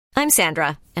I'm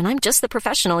Sandra, and I'm just the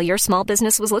professional your small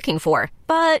business was looking for.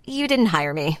 But you didn't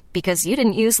hire me because you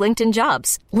didn't use LinkedIn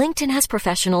Jobs. LinkedIn has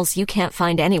professionals you can't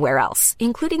find anywhere else,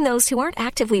 including those who aren't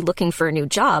actively looking for a new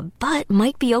job, but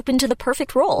might be open to the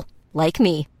perfect role, like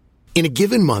me. In a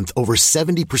given month, over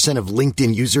 70% of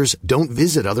LinkedIn users don't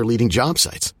visit other leading job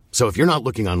sites. So if you're not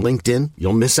looking on LinkedIn,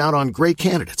 you'll miss out on great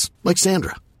candidates like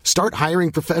Sandra. Start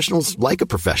hiring professionals like a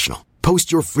professional.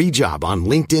 Post your free job on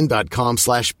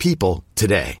linkedin.com/people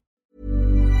today.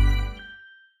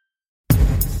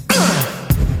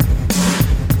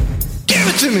 Give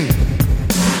it to me.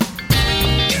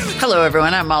 Hello,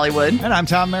 everyone. I'm Molly Wood. And I'm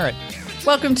Tom Merritt.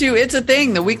 Welcome to It's a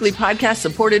Thing, the weekly podcast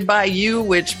supported by you,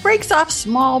 which breaks off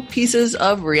small pieces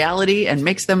of reality and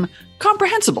makes them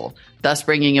comprehensible, thus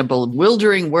bringing a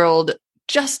bewildering world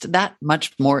just that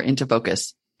much more into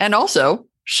focus. And also,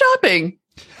 shopping.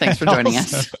 Thanks for joining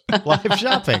us. Live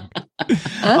shopping.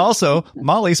 Also,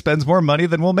 Molly spends more money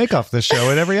than we'll make off this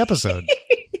show in every episode.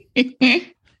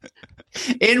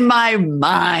 In my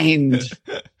mind.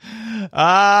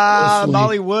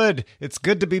 Molly Wood, it's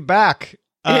good to be back.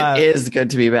 It is good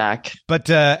to be back. But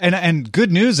and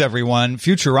good news, everyone.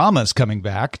 Futurama's coming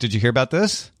back. Did you hear about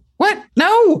this? What?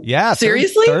 No. Yeah.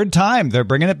 Seriously? Third time. They're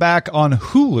bringing it back on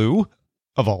Hulu,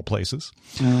 of all places.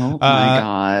 Oh, my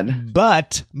God.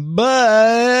 But.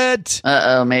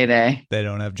 Uh-oh, Mayday. They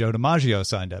don't have Joe DiMaggio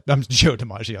signed up. I'm Joe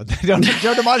DiMaggio. They don't have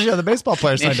Joe DiMaggio, the baseball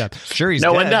player, signed up. Sure, he's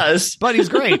No dead, one does. but he's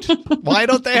great. Why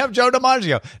don't they have Joe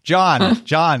DiMaggio?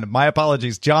 John, my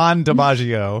apologies. John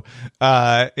DiMaggio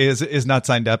is not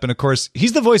signed up. And of course,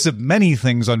 he's the voice of many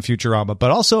things on Futurama,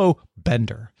 but also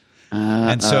Bender.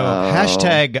 And so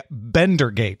hashtag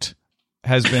Bendergate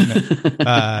has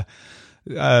been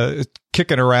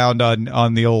kicking around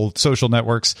on the old social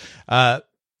networks.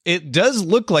 It does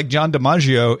look like John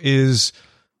DiMaggio is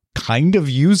kind of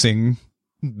using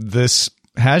this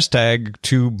hashtag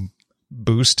to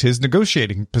boost his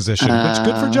negotiating position, which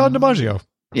good for John DiMaggio.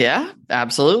 Yeah,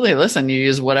 absolutely. Listen, you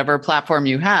use whatever platform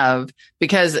you have,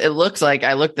 because it looks like,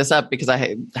 I looked this up because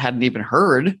I hadn't even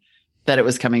heard that it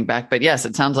was coming back. But yes,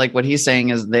 it sounds like what he's saying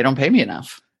is they don't pay me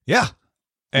enough. Yeah.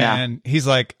 And he's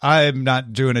like, I'm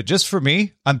not doing it just for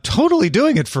me. I'm totally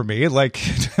doing it for me. Like,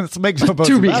 let's make no bones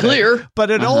to be about clear, it.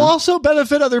 But it'll also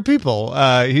benefit other people.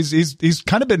 He's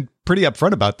kind of been pretty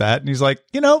upfront about that. And he's like,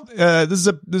 this is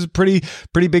a pretty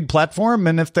big platform.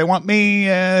 And if they want me,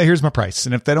 here's my price.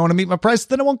 And if they don't want to meet my price,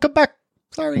 then I won't come back.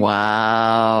 Sorry.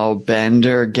 Wow.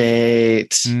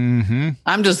 Bendergate. Mm-hmm.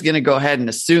 I'm just going to go ahead and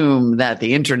assume that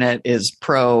the internet is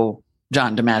pro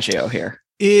John DiMaggio here.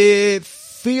 It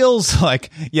feels like,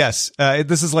 yes,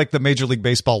 this is like the Major League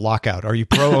Baseball lockout. Are you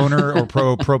pro owner or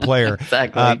pro player?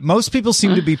 Exactly. Most people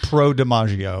seem to be pro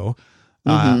DiMaggio,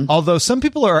 although some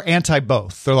people are anti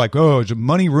both. They're like, oh, it's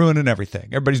money ruining everything.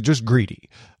 Everybody's just greedy.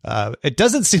 It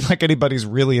doesn't seem like anybody's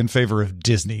really in favor of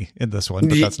Disney in this one,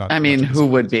 but that's not. I mean, who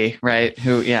would be, right?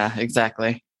 Yeah,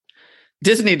 exactly.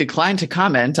 Disney declined to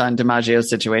comment on DiMaggio's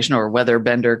situation or whether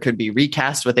Bender could be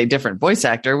recast with a different voice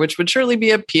actor, which would surely be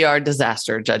a PR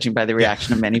disaster, judging by the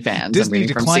reaction of many fans. Disney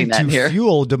declined to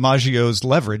fuel DiMaggio's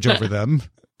leverage over them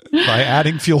by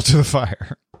adding fuel to the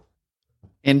fire.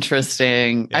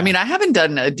 Interesting. Yeah. I mean, I haven't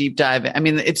done a deep dive. I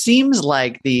mean, it seems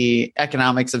like the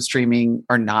economics of streaming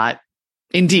are not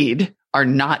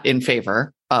in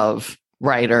favor of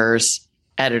writers,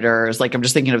 editors. Like, I'm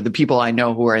just thinking of the people I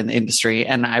know who are in the industry,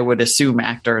 and I would assume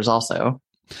actors also.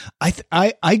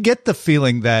 I get the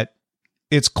feeling that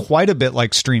it's quite a bit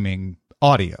like streaming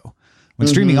audio. When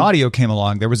streaming audio came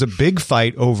along, there was a big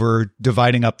fight over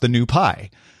dividing up the new pie,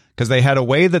 because they had a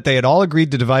way that they had all agreed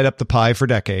to divide up the pie for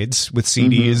decades with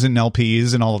CDs and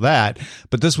LPs and all of that.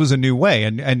 But this was a new way.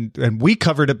 And we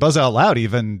covered at Buzz Out Loud,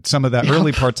 even some of the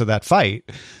early parts of that fight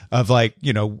of like,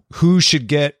 who should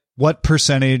get what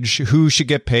percentage, who should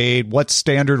get paid, what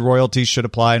standard royalties should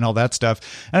apply, and all that stuff.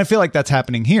 And I feel like that's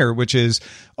happening here, which is,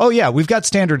 oh yeah, we've got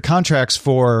standard contracts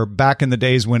for back in the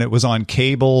days when it was on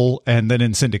cable and then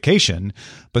in syndication,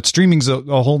 but streaming's a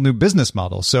whole new business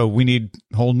model. So we need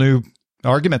whole new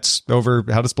arguments over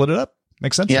how to split it up.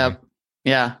 Makes sense.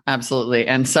 Yeah, absolutely.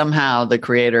 And somehow the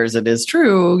creators, it is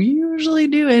true, usually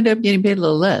do end up getting paid a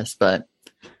little less, but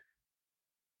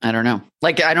I don't know.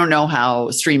 Like, I don't know how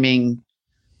streaming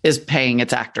is paying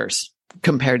its actors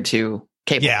compared to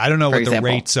cable. Yeah, I don't know what the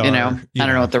rates are. I don't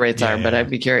know what the rates are, but I'd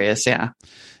be curious. Yeah.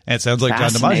 And it sounds like John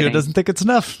DiMaggio doesn't think it's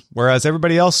enough, whereas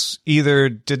everybody else either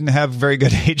didn't have very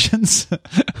good agents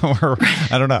or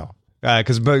I don't know.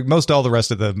 Because most all the rest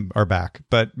of them are back.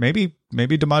 But maybe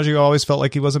DiMaggio always felt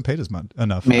like he wasn't paid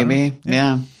enough. Maybe.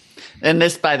 Yeah. And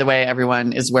this, by the way,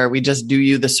 everyone, is where we just do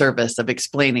you the service of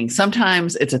explaining.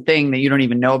 Sometimes it's a thing that you don't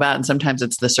even know about. And sometimes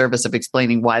it's the service of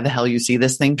explaining why the hell you see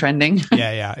this thing trending.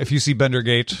 Yeah. If you see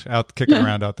Bendergate out kicking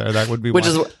around out there, that would be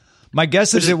my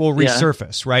guess is it will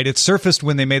resurface, right? It surfaced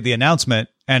when they made the announcement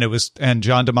and and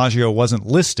John DiMaggio wasn't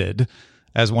listed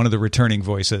as one of the returning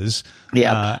voices.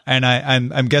 Yeah. And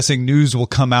I'm guessing news will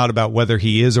come out about whether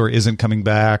he is or isn't coming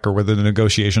back or whether the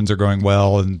negotiations are going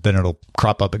well, and then it'll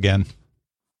crop up again.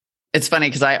 It's funny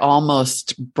because I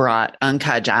almost brought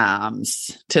Uncut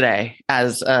Jams today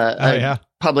as a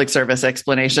public service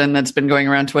explanation that's been going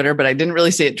around Twitter, but I didn't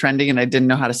really see it trending and I didn't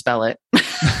know how to spell it.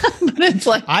 But it's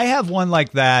like I have one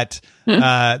like that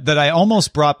that I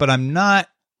almost brought, but I'm not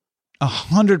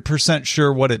 100%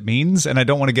 sure what it means, and I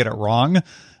don't want to get it wrong.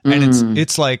 And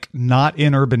it's like not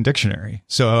in Urban Dictionary,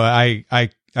 so I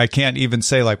can't even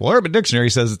say like, well, Urban Dictionary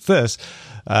says it's this.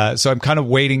 So I'm kind of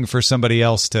waiting for somebody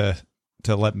else to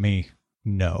let me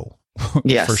know.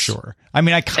 Yes. For sure. I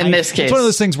mean, in this case, it's one of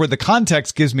those things where the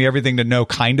context gives me everything to know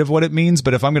kind of what it means.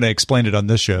 But if I'm going to explain it on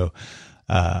this show,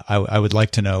 I would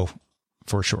like to know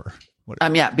for sure.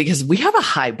 Because we have a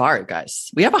high bar,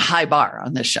 guys. We have a high bar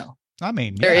on this show. I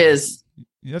mean, there is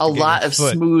a lot of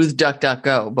smooth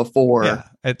DuckDuckGo before. Yeah,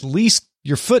 at least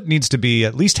your foot needs to be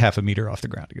at least half a meter off the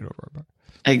ground to get over a bar.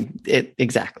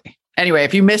 Exactly. Anyway,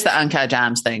 if you missed the Uncut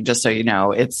Jams thing, just so you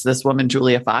know, it's this woman,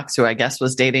 Julia Fox, who I guess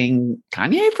was dating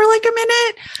Kanye for like a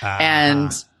minute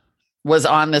and was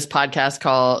on this podcast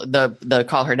called the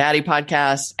Call Her Daddy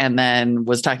podcast, and then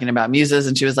was talking about muses.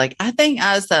 And she was like, I think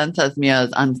I sent us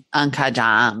muse on Uncut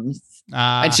Jams.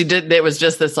 And she did. It was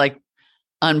just this like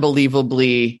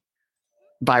unbelievably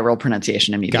viral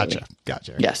pronunciation immediately.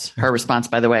 Gotcha. Yes. Her response,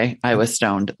 by the way, I was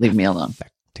stoned. Leave me alone.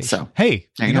 So, hey,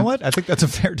 you know what? I think that's a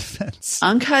fair defense.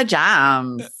 Uncut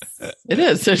Jams. It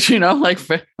is. So, like,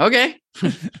 okay.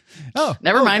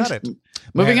 Never mind.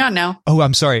 Moving on now. Oh,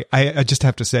 I'm sorry. I just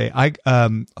have to say,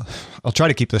 I'll try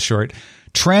to keep this short.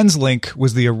 TransLink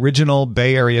was the original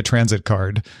Bay Area transit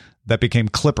card that became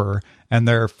Clipper, and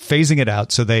they're phasing it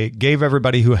out. So they gave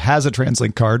everybody who has a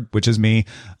TransLink card, which is me,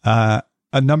 a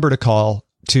number to call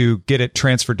to get it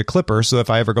transferred to Clipper. So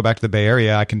if I ever go back to the Bay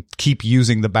Area, I can keep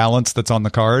using the balance that's on the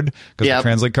card because the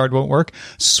TransLink card won't work.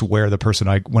 Swear the person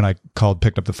when I called,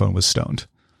 picked up the phone was stoned.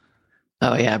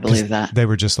 Oh yeah, I believe that. They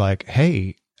were just like,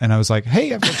 hey. And I was like,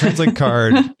 hey, I've got a TransLink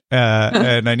card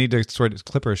and I need to sort it to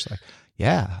Clipper. She's like,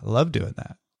 yeah, I love doing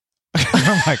that.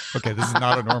 I'm like, okay, this is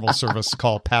not a normal service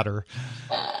call patter,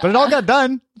 but it all got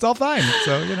done. It's all fine.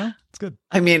 So, it's good.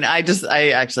 I mean, I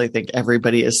actually think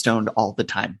everybody is stoned all the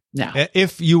time now.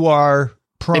 If you are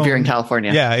prone, if you're in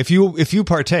California. Yeah. If you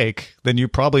partake, then you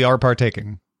probably are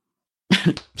partaking.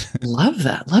 Love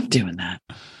that. Love doing that.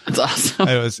 It's awesome.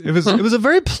 It was a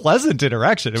very pleasant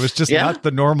interaction. It was just not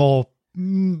the normal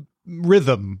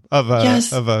rhythm of a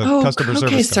customer service.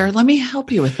 Okay, sir, let me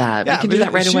help you with that. We can do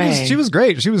that right away. She was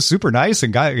great. She was super nice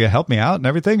and helped me out and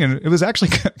everything. And it was actually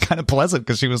kind of pleasant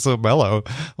because she was so mellow.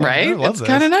 Right? It's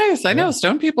kind of nice. I know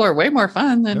stone people are way more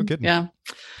fun than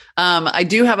I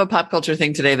do have a pop culture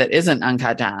thing today that isn't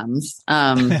Uncut Jams.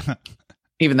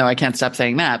 Even though I can't stop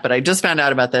saying that, but I just found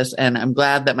out about this and I'm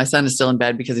glad that my son is still in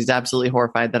bed because he's absolutely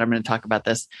horrified that I'm going to talk about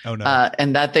this. Oh no.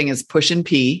 And that thing is Pushin'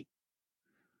 P.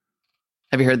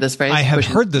 Have you heard this phrase? I have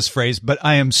heard this phrase, but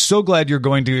I am so glad you're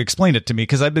going to explain it to me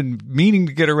because I've been meaning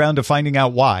to get around to finding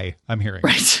out why I'm hearing.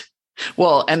 Right.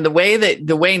 Well, and the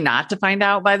way not to find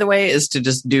out, by the way, is to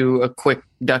just do a quick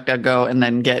DuckDuckGo and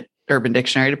then get Urban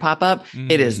Dictionary to pop up.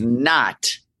 It is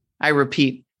not, I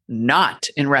repeat, not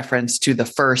in reference to the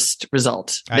first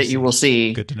result that you will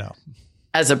see. Good to know.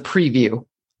 As a preview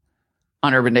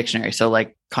on Urban Dictionary. So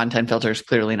like content filters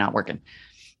clearly not working.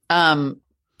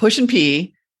 Pushin'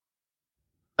 P.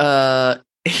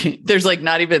 There's like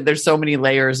there's so many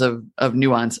layers of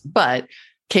nuance, but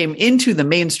came into the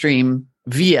mainstream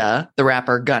via the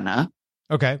rapper Gunna.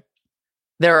 Okay.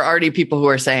 There are already people who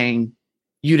are saying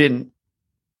you didn't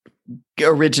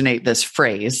originate this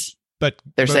phrase, but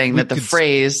they're saying that the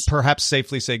phrase perhaps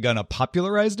safely say Gunna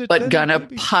popularized it. But Gunna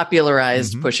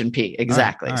popularized Pushin' P.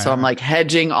 Exactly. All right, so I'm like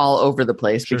hedging all over the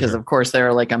place because of course there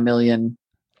are like a million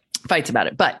fights about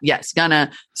it. But yes,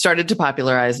 Gunna started to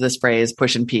popularize this phrase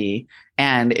Pushin' P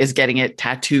and is getting it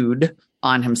tattooed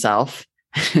on himself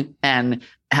and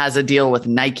has a deal with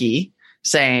Nike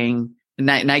saying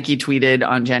Nike tweeted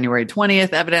on January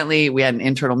 20th. Evidently, we had an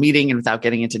internal meeting and without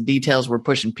getting into details, we're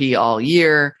Pushin' P all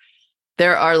year.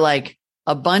 There are like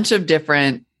a bunch of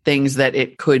different things that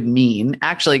it could mean.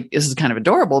 Actually, this is kind of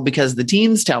adorable because the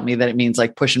teens tell me that it means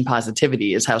like pushing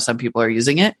positivity is how some people are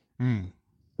using it.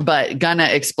 But Gunna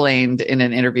explained in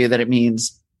an interview that it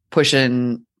means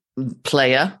pushing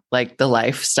playa, like the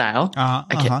lifestyle.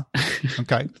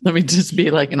 Okay. Let me just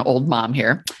be like an old mom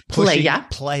here. Playa.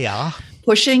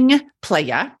 Pushing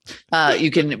playa.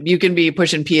 You can be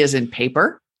pushing P as in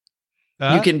paper.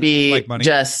 You can be like money.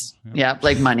 Just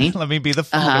like money. Let me be the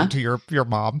father to your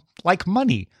mom. Like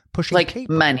money. Pushing like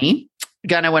paper. Money.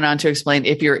 Gunna went on to explain,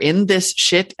 if you're in this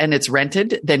shit and it's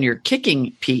rented, then you're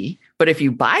kicking P. But if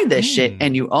you buy this shit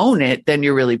and you own it, then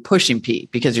you're really pushing P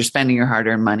because you're spending your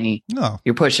hard-earned money. No.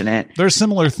 You're pushing it. There's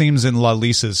similar themes in La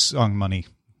Lisa's song Money.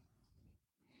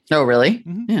 Oh, really?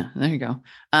 Mm-hmm. Yeah, there you go.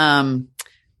 and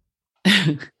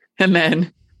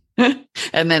then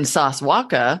Sauce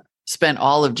Walka spent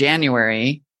all of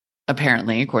January,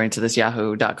 apparently, according to this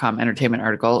Yahoo.com entertainment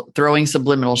article, throwing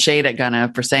subliminal shade at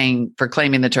Gunna for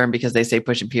claiming the term because they say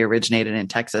Push and P originated in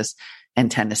Texas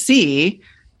and Tennessee,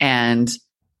 and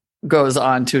goes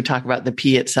on to talk about the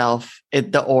P itself,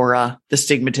 the aura, the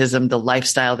stigmatism, the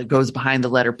lifestyle that goes behind the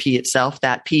letter P itself.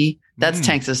 That P, that's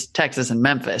Texas and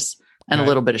Memphis, and a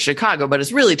little bit of Chicago, but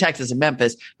it's really Texas and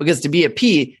Memphis, because to be a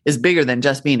P is bigger than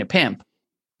just being a pimp.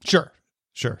 Sure.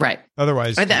 Right.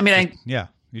 Otherwise,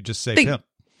 you just say pimp.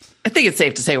 I think it's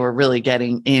safe to say we're really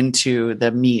getting into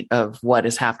the meat of what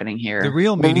is happening here. The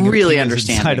real meaning of really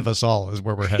understanding inside of us all is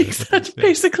where we're headed. That's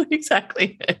basically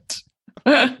exactly it.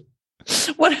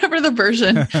 Whatever the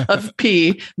version of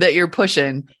P that you're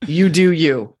pushing, you do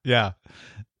you. Yeah.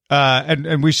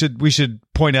 And we should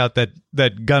point out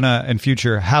that Gunna and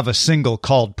Future have a single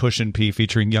called Pushin' P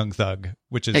featuring Young Thug,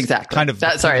 which is kind of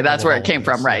that's where it came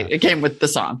from, right? It came with the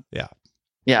song.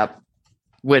 Yeah.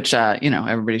 Which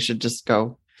everybody should just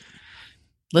go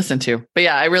listen to. But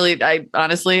yeah, I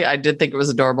honestly did think it was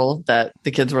adorable that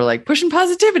the kids were like pushing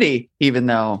positivity, even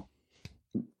though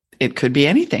it could be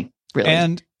anything,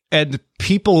 really. And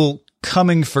people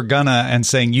coming for Gunna and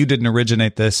saying, you didn't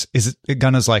originate this,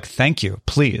 Gunna's like, thank you,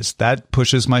 please. That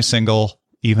pushes my single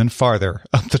even farther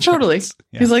up the charts. Totally.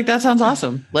 Yeah. He's like, that sounds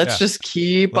awesome. Let's just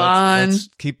let's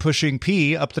keep pushing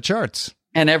P up the charts.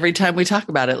 And every time we talk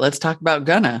about it, let's talk about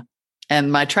Gunna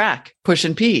and my track,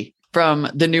 Pushin' P, from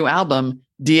the new album,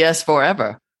 DS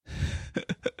Forever.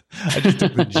 I just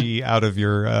took the G out of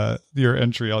your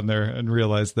entry on there and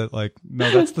realized that, like, no,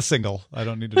 that's the single. I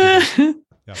don't need to do that.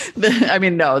 Yeah.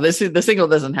 The single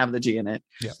doesn't have the G in it.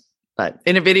 Yeah. But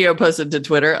in a video posted to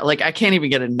Twitter, like, I can't even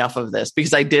get enough of this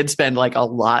because I did spend like a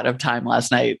lot of time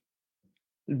last night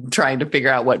trying to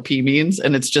figure out what P means.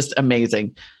 And it's just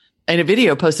amazing. In a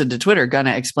video posted to Twitter,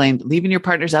 Gunna explained, leaving your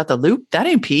partners out the loop, that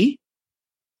ain't P.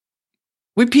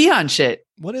 We pee on shit.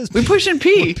 What is we pushing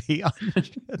P? We pee on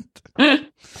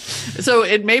shit. So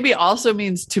it maybe also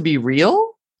means to be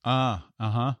real.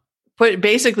 But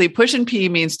basically, pushing P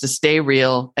means to stay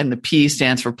real, and the P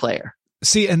stands for player.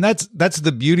 See, and that's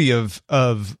the beauty of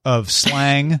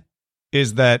slang,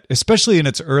 is that especially in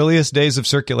its earliest days of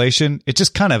circulation, it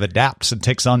just kind of adapts and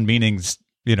takes on meanings,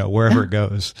 wherever it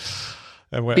goes.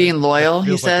 Being loyal,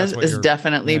 he says, is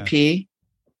definitely P.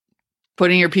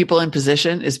 Putting your people in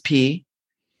position is P.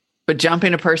 But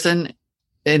jumping a person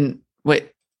when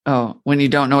you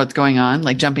don't know what's going on,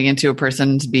 like jumping into a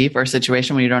person's beef or a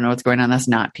situation when you don't know what's going on, that's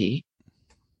not P.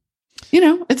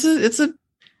 It's a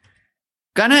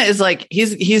Gunna is like,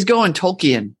 he's going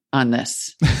Tolkien on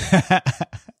this.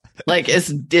 Like it's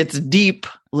deep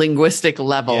linguistic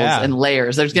levels and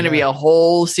layers. There's going to be a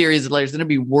whole series of layers. There's going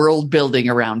to be world building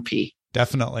around P.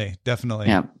 Definitely.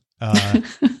 Yeah.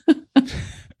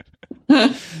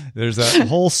 There's a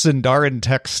whole Sindarin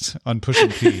text on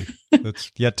Pushin' P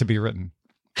that's yet to be written.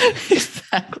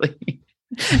 Exactly.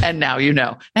 And now you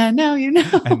know. And now you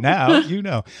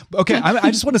know. Okay,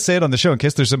 I just want to say it on the show in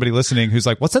case there's somebody listening who's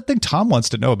like, what's that thing Tom wants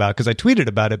to know about? Because I tweeted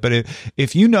about it. But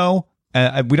if you know,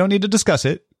 we don't need to discuss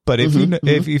it. But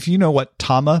if you know what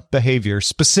Tama behavior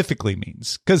specifically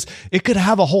means, because it could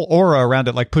have a whole aura around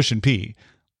it like Pushin' P.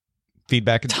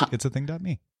 Feedback, it's a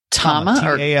thing.me.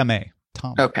 Tama? T-A-M-A.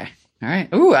 Tama. Okay. All right.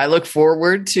 Ooh, I look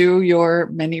forward to your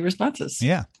many responses.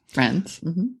 Yeah. Friends.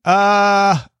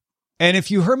 Mm-hmm. And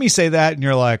if you heard me say that and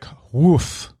you're like,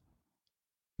 woof,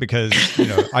 because,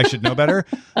 I should know better.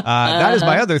 That is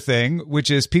my other thing,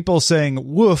 which is people saying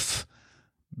woof,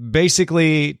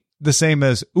 basically the same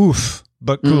as oof,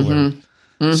 but cooler.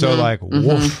 Mm-hmm. So like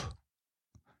woof.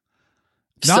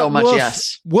 Not so much, woof.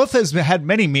 yes. Woof has had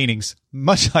many meanings,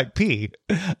 much like P,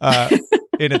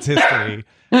 in its history,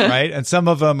 right? And some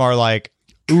of them are like,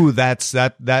 ooh, that's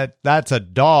a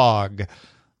dog.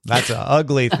 That's an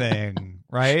ugly thing,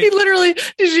 right? He literally,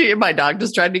 my dog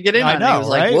just tried to get in on it. He was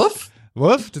right? like, woof.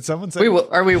 Woof? Did someone say?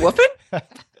 Are we woofing?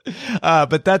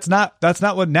 But that's not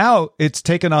what, now it's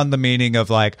taken on the meaning of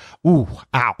like, ooh,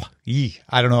 ow, yee,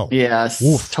 I don't know. Yes,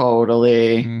 woof.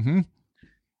 totally. Mm-hmm.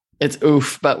 It's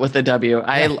oof, but with a W.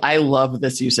 I love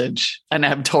this usage and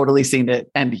I've totally seen it.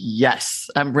 And yes,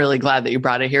 I'm really glad that you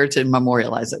brought it here to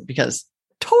memorialize it because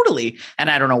totally. And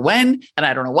I don't know when and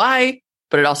I don't know why,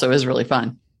 but it also is really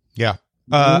fun. Yeah.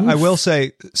 I will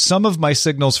say some of my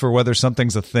signals for whether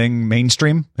something's a thing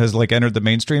mainstream has like entered the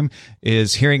mainstream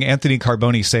is hearing Anthony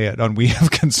Carboni say it on We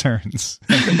Have Concerns.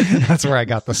 That's where I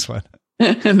got this one.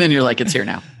 And then you're like, it's here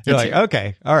now. You're like,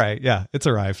 okay, all right. Yeah, it's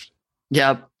arrived.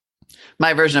 Yep.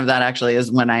 My version of that actually is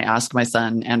when I ask my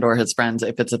son and or his friends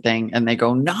if it's a thing and they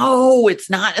go, no, it's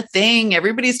not a thing.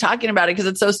 Everybody's talking about it because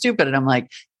it's so stupid. And I'm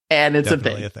like, and it's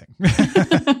definitely a thing.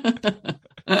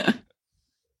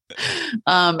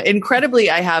 Incredibly,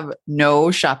 I have no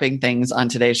shopping things on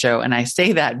today's show. And I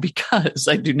say that because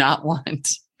I do not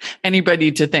want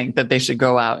anybody to think that they should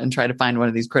go out and try to find one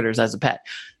of these critters as a pet.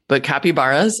 But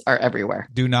capybaras are everywhere.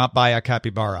 Do not buy a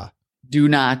capybara. Do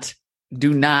not.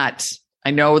 I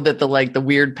know that the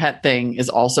weird pet thing is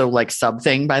also like sub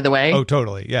thing, by the way. Oh,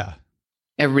 totally. Yeah.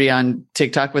 Everybody on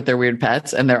TikTok with their weird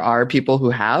pets. And there are people who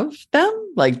have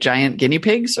them, like giant guinea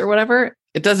pigs or whatever.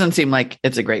 It doesn't seem like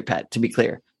it's a great pet, to be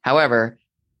clear. However,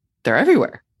 they're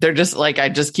everywhere. They're just like, I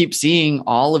just keep seeing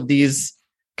all of these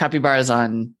capybaras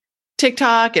on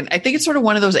TikTok. And I think it's sort of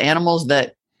one of those animals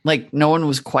that like no one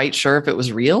was quite sure if it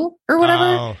was real or whatever.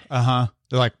 Oh, uh-huh.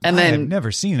 They're like, and then I've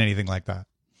never seen anything like that.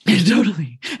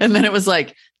 Totally. And then it was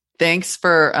like, thanks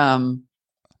for,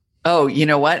 oh, you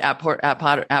know what? At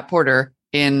Porter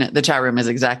in the chat room is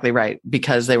exactly right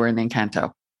because they were in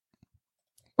Encanto.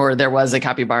 Or there was a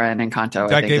capybara in Encanto.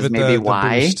 That I think gave is it maybe the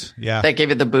why. Boost. Yeah. That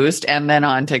gave it the boost. And then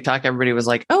on TikTok, everybody was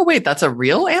like, oh, wait, that's a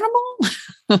real animal?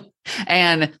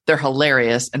 And they're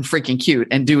hilarious and freaking cute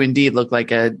and do indeed look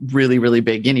like a really, really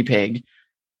big guinea pig.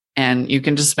 And you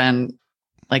can just spend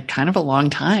like kind of a long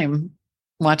time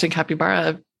watching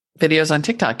capybara videos on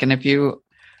TikTok. And if you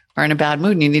are in a bad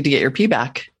mood and you need to get your pee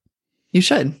back, you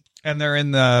should. And they're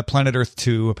in the Planet Earth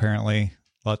 2, apparently.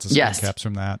 Lots of screen caps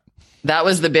from that. That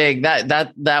was the big,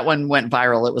 that one went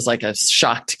viral. It was like a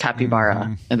shocked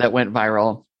capybara and that went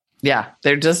viral. Yeah.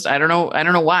 They're just, I don't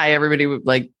know why everybody was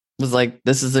like,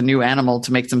 this is a new animal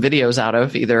to make some videos out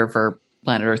of either for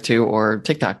Planet Earth 2 or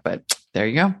TikTok, but there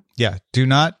you go. Yeah. Do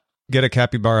not get a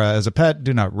capybara as a pet.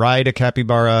 Do not ride a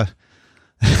capybara.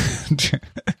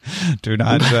 do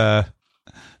not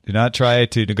try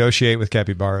to negotiate with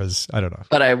capybaras. I don't know.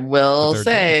 But I will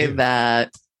say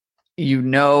that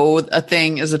a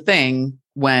thing is a thing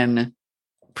when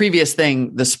previous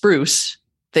thing, the Spruce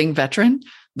thing veteran,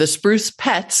 the Spruce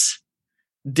Pets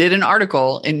did an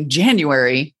article in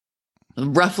January,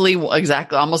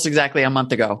 almost exactly a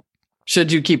month ago.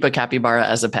 Should you keep a capybara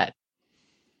as a pet?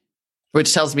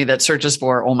 Which tells me that searches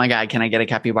for, oh my God, can I get a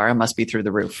capybara must be through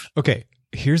the roof. Okay.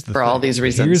 Here's the for thing. All these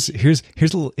reasons. Here's a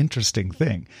little interesting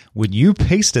thing. When you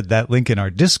pasted that link in our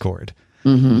Discord,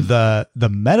 the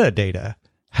metadata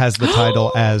has the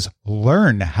title as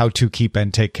 "Learn how to keep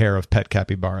and take care of pet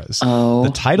capybaras." Oh,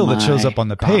 the title that shows up on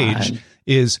the page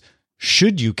is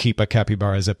 "Should you keep a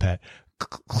capybara as a pet?"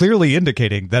 Clearly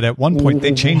indicating that at one point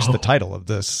they changed the title of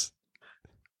this.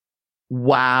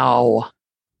 Wow.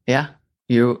 Yeah.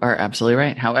 You are absolutely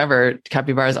right. However,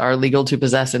 capybaras are legal to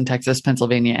possess in Texas,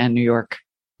 Pennsylvania, and New York.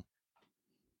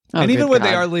 Oh, and even when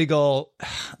they are legal,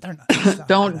 they're not.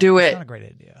 Don't do it. It's not a great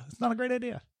idea. It's not a great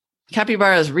idea.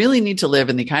 Capybaras really need to live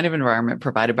in the kind of environment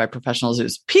provided by professional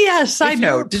zoos. P.S. Side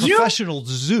note. Did you know? Professional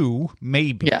zoo,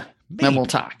 maybe. Yeah. Maybe. Then we'll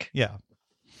talk. Yeah.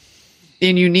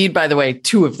 And you need, by the way,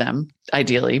 2 of them,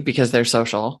 ideally, because they're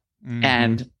social.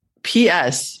 And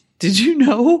P.S. Did you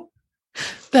know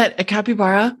that a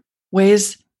capybara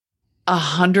weighs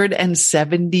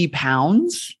 170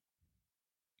 pounds?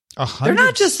 They're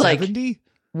not just like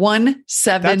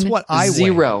 170. That's what I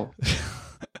weigh.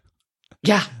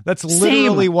 Yeah. That's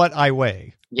literally what I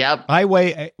weigh. Yep. I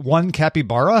weigh 1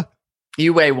 capybara.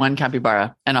 You weigh 1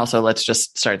 capybara. And also, let's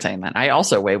just start saying that. I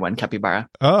also weigh 1 capybara.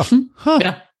 Oh. Huh.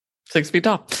 Yeah. 6 feet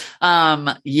tall.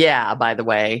 Yeah, by the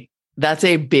way, that's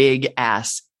a big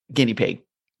ass guinea pig.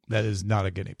 That is not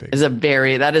a guinea pig.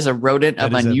 That is a rodent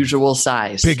of unusual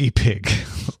size. Piggy pig.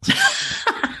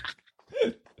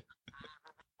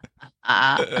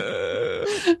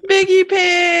 Biggie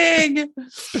pig.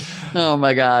 Oh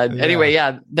my God. Yeah. Anyway,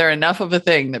 yeah, they're enough of a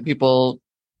thing that people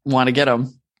want to get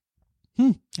them.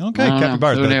 Okay.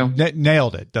 Capybara.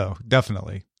 Nailed it though.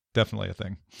 Definitely a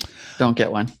thing. Don't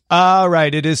get one. All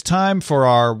right. It is time for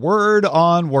our word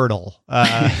on Wordle.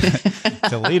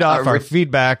 To lead off our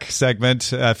feedback segment,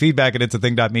 feedback at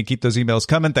it'sathing.me. Keep those emails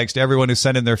coming. Thanks to everyone who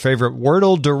sent in their favorite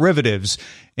Wordle derivatives,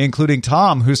 including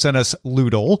Tom, who sent us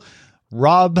Loodle,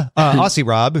 Aussie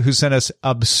Rob, who sent us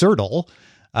Absurdle,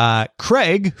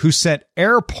 Craig, who sent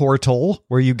Airportal,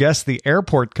 where you guess the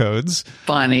airport codes.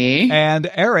 Funny. And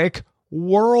Eric,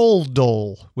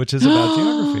 Worldle, which is about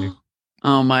geography.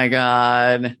 Oh my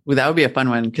God. Well, that would be a fun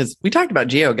one because we talked about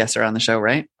GeoGuessr on the show,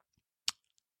 right?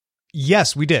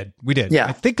 Yes, we did. Yeah.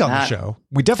 I think on the show.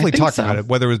 We definitely talked about it,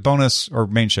 whether it was bonus or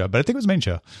main show, but I think it was main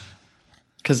show.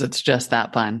 Because it's just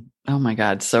that fun. Oh my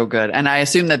God, so good. And I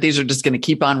assume that these are just going to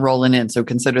keep on rolling in. So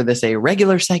consider this a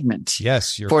regular segment.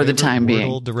 Yes, your for the time being.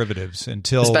 Wordle derivatives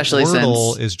until Especially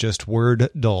Wordle is just word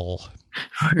dull.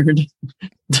 Word.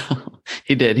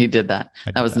 He did that.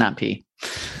 That was not P.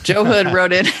 Joe Hood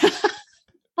wrote in.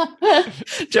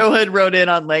 Joe Hood wrote in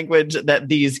on language that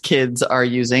these kids are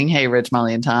using. Hey, Rich,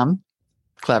 Molly, and Tom.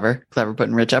 Clever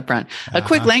putting Rich up front. A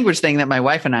quick language thing that my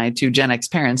wife and I, two Gen X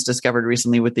parents, discovered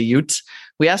recently with the Utes.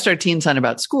 We asked our teen son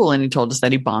about school and he told us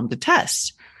that he bombed a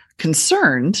test.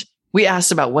 Concerned, we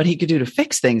asked about what he could do to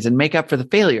fix things and make up for the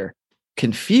failure.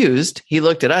 Confused, he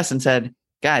looked at us and said,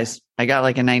 guys, I got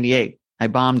like a 98. I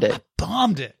bombed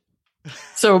it.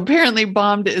 So apparently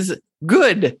bombed is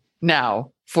good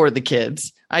now for the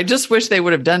kids. I just wish they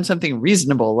would have done something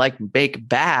reasonable like make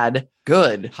bad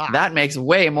good. That makes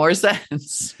way more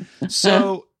sense.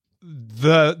 So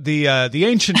the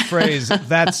ancient phrase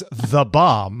 "that's the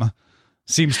bomb"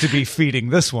 seems to be feeding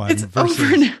this one. It's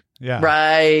over now. Yeah.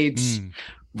 Right.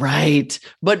 Right.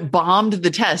 But bombed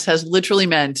the test has literally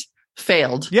meant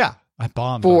failed. Yeah. I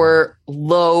bombed for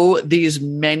these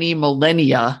many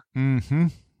millennia. Mm-hmm.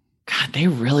 God, they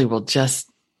really will just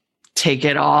take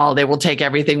it all. They will take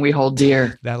everything we hold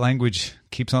dear. That language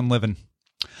keeps on living.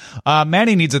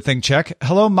 Manny needs a thing check.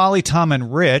 Hello, Molly, Tom,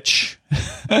 and Rich.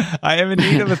 I am in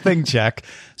need of a thing check.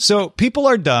 So people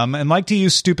are dumb and like to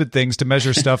use stupid things to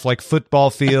measure stuff like football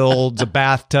fields, a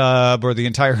bathtub, or the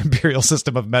entire imperial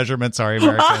system of measurement. Sorry,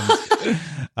 Americans.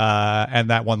 And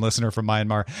that one listener from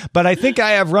Myanmar. But I think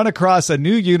I have run across a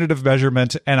new unit of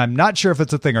measurement, and I'm not sure if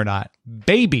it's a thing or not.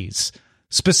 Babies.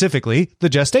 Specifically, the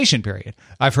gestation period.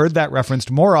 I've heard that referenced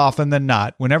more often than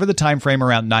not whenever the time frame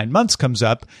around 9 months comes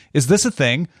up. Is this a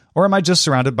thing, or am I just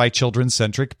surrounded by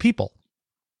children-centric people?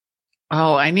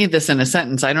 Oh, I need this in a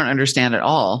sentence. I don't understand at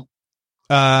all.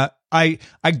 I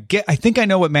think I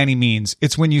know what Manny means.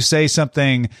 It's when you say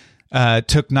something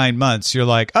took 9 months, you're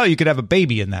like, oh, you could have a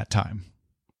baby in that time.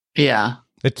 Yeah.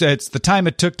 It's the time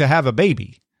it took to have a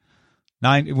baby.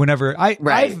 I've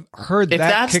heard if that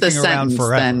that's kicking the around sentence,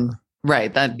 forever. then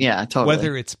right. That totally.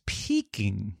 Whether it's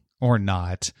peaking or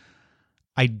not,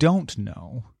 I don't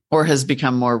know. Or has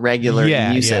become more regular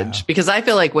in usage. Yeah. Because I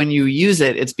feel like when you use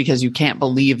it, it's because you can't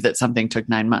believe that something took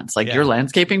 9 months. Like your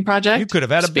landscaping project. You could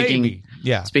have had a baby.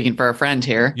 Yeah. Speaking for a friend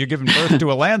here. You're giving birth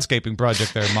to a landscaping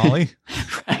project there, Molly.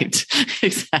 Right.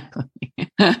 Exactly.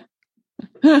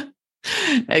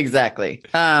 Exactly.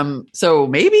 So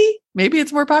maybe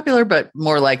it's more popular, but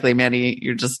more likely, Manny,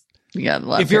 you got a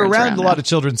lot. If you're around a lot of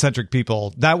children-centric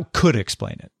people, that could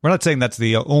explain it. We're not saying that's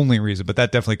the only reason, but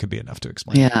that definitely could be enough to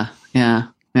explain it. Yeah.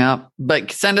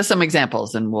 But send us some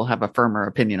examples and we'll have a firmer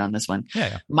opinion on this one.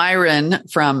 Yeah. Myron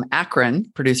from Akron,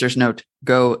 producer's note,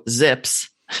 go Zips,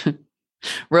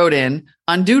 wrote in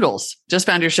on Doodles. Just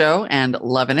found your show and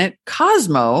loving it.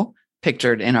 Cosmo,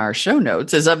 pictured in our show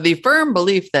notes, is of the firm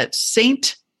belief that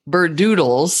Saint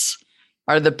Berdoodles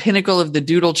are the pinnacle of the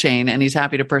doodle chain, and he's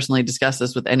happy to personally discuss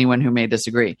this with anyone who may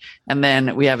disagree. And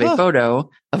then we have a photo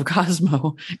of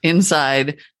Cosmo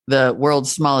inside the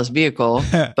world's smallest vehicle,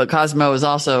 but Cosmo is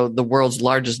also the world's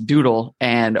largest doodle.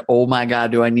 And oh my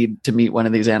God, do I need to meet one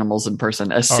of these animals in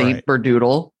person? A Saint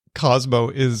Berdoodle. Cosmo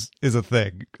is a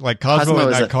thing. Like Cosmo in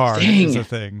that car is a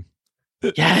thing.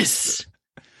 Yes.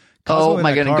 Oh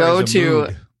my God. Go to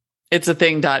it's a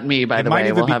thing.me, by the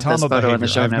way. We'll have this photo in the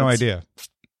show notes. I have no idea.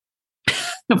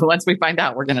 But once we find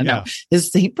out, we're going to know. Is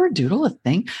Saint Berdoodle a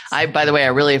thing? By the way, I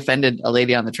really offended a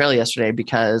lady on the trail yesterday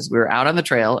because we were out on the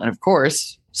trail and, of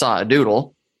course, saw a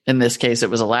doodle. In this case, it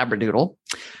was a Labradoodle,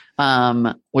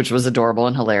 which was adorable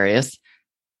and hilarious.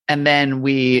 And then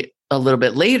we, a little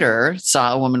bit later,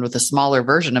 saw a woman with a smaller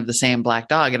version of the same black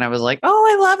dog. And I was like, oh,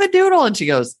 I love a doodle. And she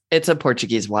goes, it's a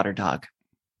Portuguese water dog.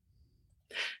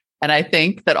 And I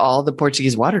think that all the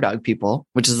Portuguese water dog people,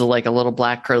 which is like a little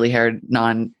black curly haired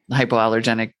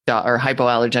non-hypoallergenic dog or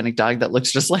hypoallergenic dog that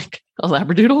looks just like a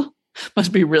Labradoodle,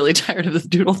 must be really tired of this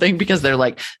doodle thing because they're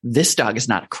like, this dog is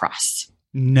not a cross.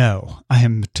 No, I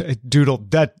am doodle.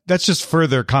 That's just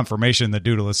further confirmation that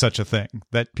doodle is such a thing,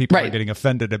 that people are getting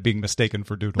offended at being mistaken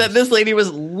for doodles. That this lady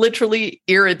was literally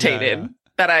irritated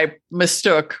that I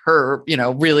mistook her,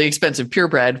 really expensive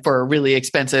purebred for a really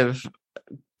expensive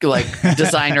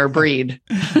designer breed.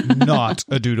 Not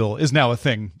a doodle is now a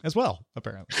thing as well,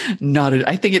 apparently.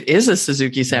 I think it is a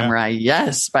Suzuki Samurai. Yeah.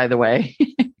 Yes, by the way.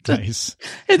 Nice.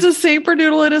 It's a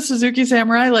Saberdoodle and a Suzuki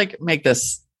Samurai. Make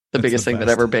this That's biggest the thing that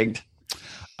best. ever bigged.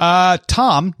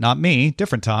 Tom, not me,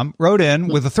 different Tom, wrote in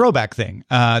with a throwback thing.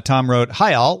 Tom wrote,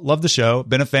 "Hi all, love the show.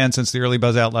 Been a fan since the early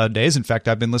Buzz Out Loud days. In fact,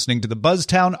 I've been listening to the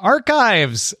Buzztown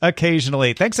Archives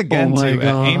occasionally." Thanks again to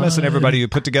Amos and everybody who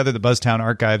put together the Buzztown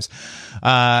Archives.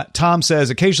 Tom says,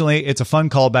 "Occasionally, it's a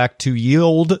fun callback to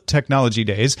Yield Technology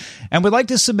days and would like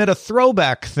to submit a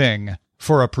throwback thing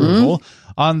for approval."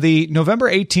 On the November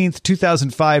 18th,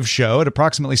 2005 show at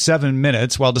approximately 7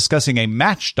 minutes while discussing a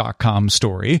Match.com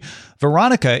story,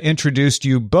 Veronica introduced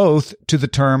you both to the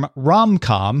term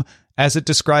rom-com as it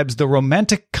describes the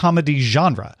romantic comedy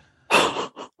genre.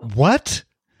 What?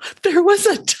 There was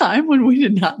a time when we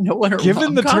did not know what a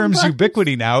Given the rom-com term's was.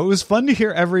 ubiquity now, it was fun to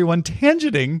hear everyone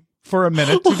tangenting for a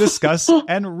minute to discuss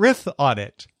and riff on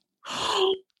it.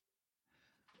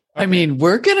 I mean,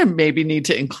 we're going to maybe need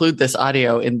to include this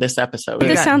audio in this episode.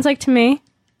 This sounds like to me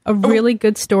a really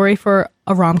good story for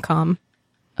a rom-com,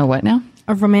 A what now?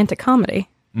 a romantic comedy.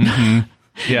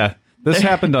 Yeah. This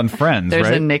happened on Friends, There's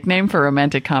right? a nickname for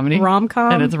romantic comedy.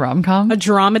 Rom-com? And it's rom-com. A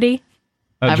dramedy.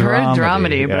 A I've heard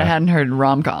dramedy, but yeah. I hadn't heard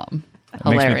rom-com. It makes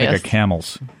me think Hilarious. of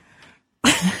camels.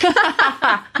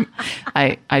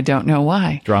 I don't know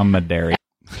why. Dromedary.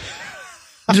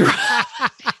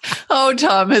 Oh,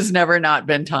 Tom has never not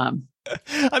been Tom.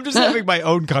 I'm just having my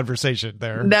own conversation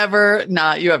there. Never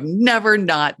not. You have never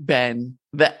not been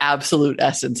the absolute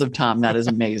essence of Tom. That is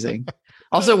amazing.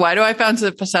 Also, why do I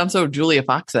sound so Julia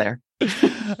Fox there?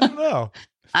 I don't know.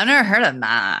 I've never heard of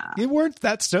that. You weren't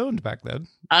that stoned back then.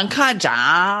 Uncut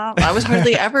job. I was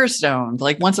hardly ever stoned,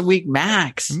 like once a week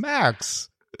max. Max.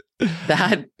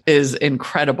 That is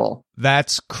incredible.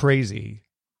 That's crazy.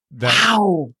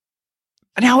 Wow.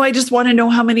 Now I just want to know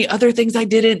how many other things I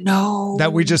didn't know.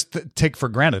 That we just take for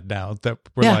granted now that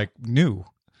we're Yeah. like new.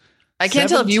 I can't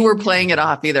tell if you were 17 playing it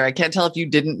off either. I can't tell if you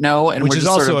didn't know, and Which we're is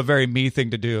just also sort a of, very me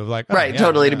thing to do. Of like, oh, right, yeah,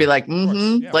 totally yeah, to be like, of course.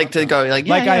 mm-hmm, Yeah, like to go, like,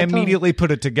 yeah, like yeah, I totally. immediately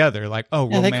put it together. Like, oh,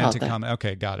 Yeah, they called romantic that. comedy.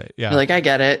 Okay, got it. Yeah. You're like, I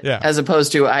get it. Yeah. As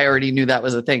opposed to, I already knew that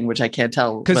was a thing, which I can't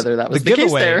tell Because whether that was the the case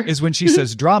giveaway there. is when she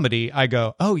says dramedy, I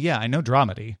go, oh yeah, I know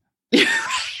dramedy. You're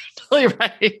totally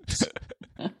right.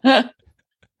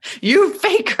 You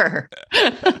faker.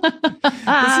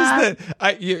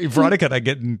 Veronica and I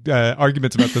get in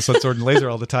arguments about this on Sword and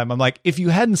Laser all the time. I'm like, if you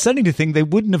hadn't said anything, they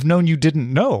wouldn't have known you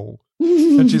didn't know.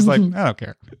 And she's like, I don't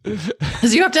care.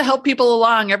 Because you have to help people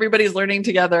along. Everybody's learning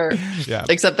together. Yeah.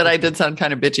 Except that I did sound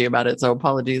kind of bitchy about it. So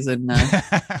apologies. And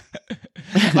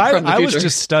I was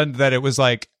just stunned that it was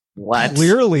like what?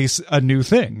 clearly a new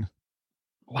thing.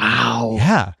 Wow.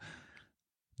 Yeah.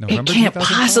 It November can't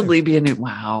 2005. possibly be a new.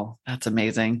 Wow. That's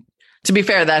amazing. To be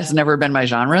fair, that's never been my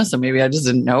genre. So maybe I just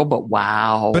didn't know, but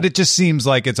wow. But it just seems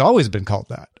like it's always been called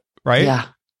that, right? Yeah.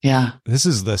 Yeah. This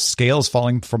is the scales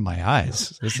falling from my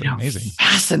eyes. This is I know. amazing.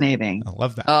 Fascinating. I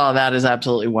love that. Oh, that is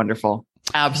absolutely wonderful.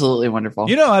 Absolutely wonderful.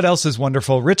 You know what else is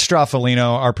wonderful? Rich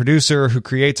Straffolino, our producer who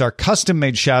creates our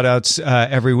custom-made shout-outs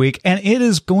every week. And it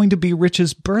is going to be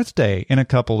Rich's birthday in a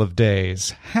couple of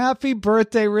days. Happy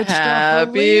birthday, Rich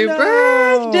Happy Straffolino.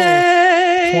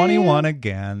 birthday. 21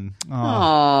 again. Oh,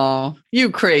 Oh,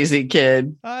 you crazy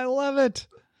kid. I love it.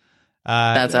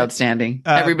 That's outstanding.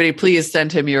 Everybody, please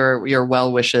send him your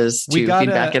well wishes to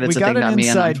feedback at it's a thing.me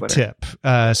and on Twitter. Tip.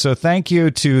 So thank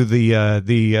you to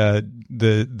the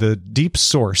deep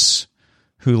source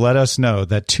who let us know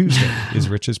that Tuesday is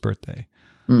Rich's birthday.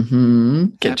 Mm-hmm.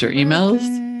 Get your emails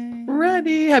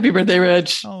ready. Happy birthday,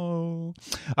 Rich. Oh.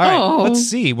 All right. Oh. Let's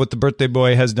see what the birthday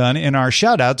boy has done in our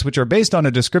shout outs, which are based on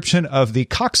a description of the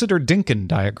Coxeter-Dinkin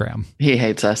diagram. He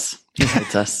hates us. He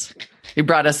hates us. He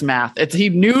brought us math. He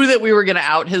knew that we were going to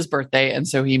out his birthday, and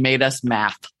so he made us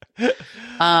math.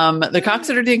 The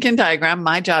Coxeter-Dinkin diagram,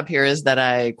 my job here is that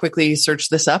I quickly search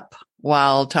this up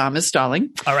while Tom is stalling.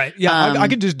 All right. Yeah, I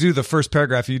could just do the first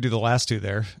paragraph. You do the last two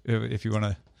there if you want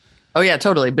to. Oh, yeah,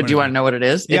 totally. But do you want to know what it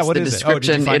is? Yeah, It's what the is it? Oh,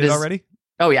 did you find it already?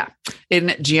 Oh, yeah.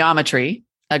 In geometry,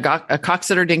 a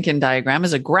Coxeter-Dinkin diagram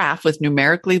is a graph with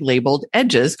numerically labeled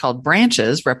edges called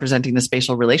branches representing the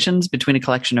spatial relations between a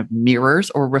collection of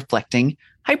mirrors or reflecting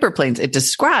hyperplanes. It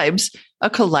describes a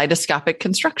kaleidoscopic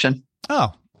construction.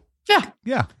 Oh, Yeah.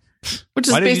 yeah. Which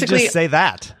is Why didn't you basically just say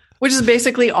that? Which is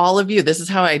basically all of you. This is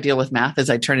how I deal with math as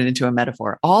I turn it into a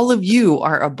metaphor. All of you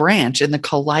are a branch in the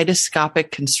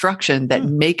kaleidoscopic construction that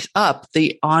makes up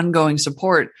the ongoing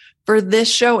support for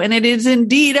this show. And it is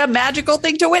indeed a magical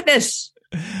thing to witness.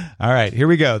 All right, here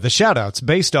we go. The shout-outs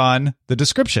based on the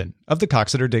description of the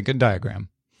Coxeter-Dinkin diagram.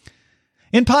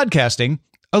 In podcasting,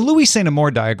 A Louis St.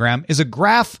 Amour diagram is a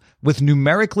graph with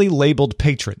numerically labeled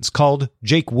patrons called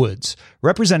Jake Woods,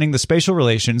 representing the spatial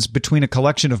relations between a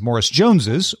collection of Morris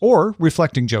Joneses or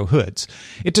reflecting Joe Hoods.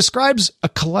 It describes a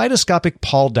kaleidoscopic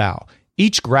Paul Dow.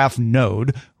 Each graph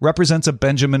node represents a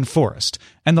Benjamin Forrest,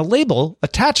 and the label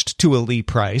attached to a Lee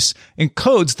Price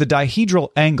encodes the dihedral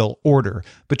angle order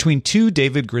between two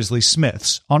David Grizzly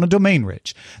Smiths on a domain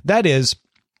ridge. That is,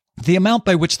 the amount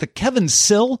by which the Kevin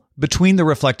sill between the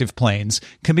reflective planes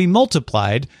can be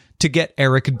multiplied to get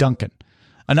Eric Duncan.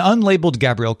 An unlabeled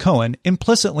Gabriel Cohen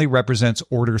implicitly represents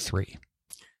order 3.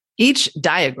 Each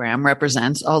diagram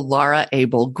represents a Laura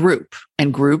Abel group,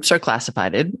 and groups are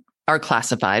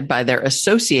classified by their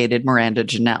associated Miranda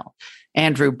Janelle.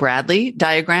 Andrew Bradley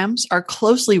diagrams are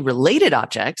closely related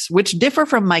objects, which differ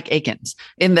from Mike Aiken's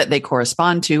in that they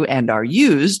correspond to and are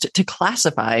used to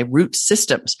classify root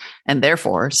systems, and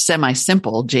therefore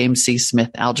semi-simple James C.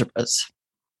 Smith algebras.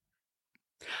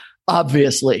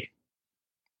 Obviously.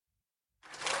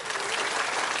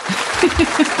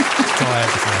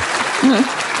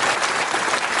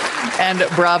 And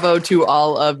bravo to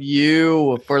all of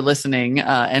you for listening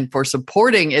and for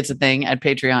supporting It's a Thing at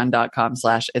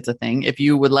patreon.com/itsatthing. If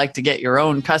you would like to get your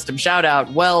own custom shout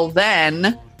out, well,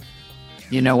 then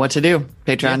you know what to do.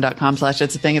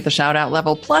 Patreon.com/itsatthing at the shout out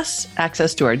level, plus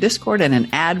access to our Discord and an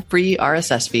ad-free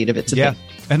RSS feed of It's a Thing.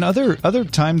 And other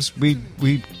times we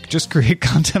just create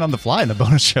content on the fly in the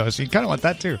bonus show, so you kind of want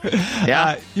that too.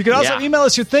 Yeah. You can also email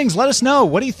us your things. Let us know.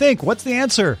 What do you think? What's the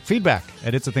answer? Feedback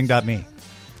at itsathing.me.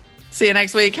 See you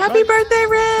next week. Happy birthday,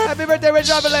 Rich! Happy birthday, Rich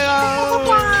Avaleo!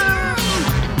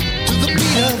 To the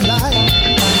beat of life.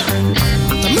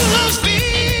 The moon's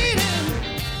beating.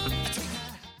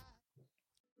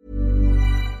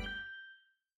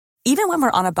 Even when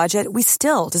we're on a budget, we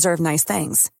still deserve nice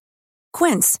things.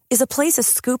 Quince is a place to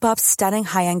scoop up stunning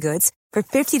high-end goods for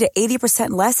 50 to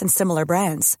 80% less than similar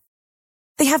brands.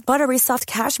 They have buttery soft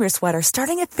cashmere sweaters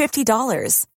starting at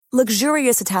 $50,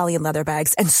 luxurious Italian leather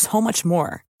bags, and so much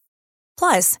more.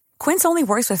 Plus, Quince only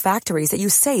works with factories that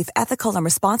use safe, ethical, and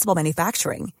responsible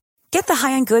manufacturing. Get the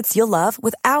high-end goods you'll love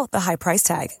without the high price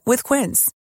tag with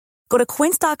Quince. Go to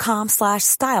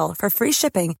quince.com/style for free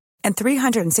shipping and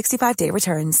 365-day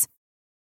returns.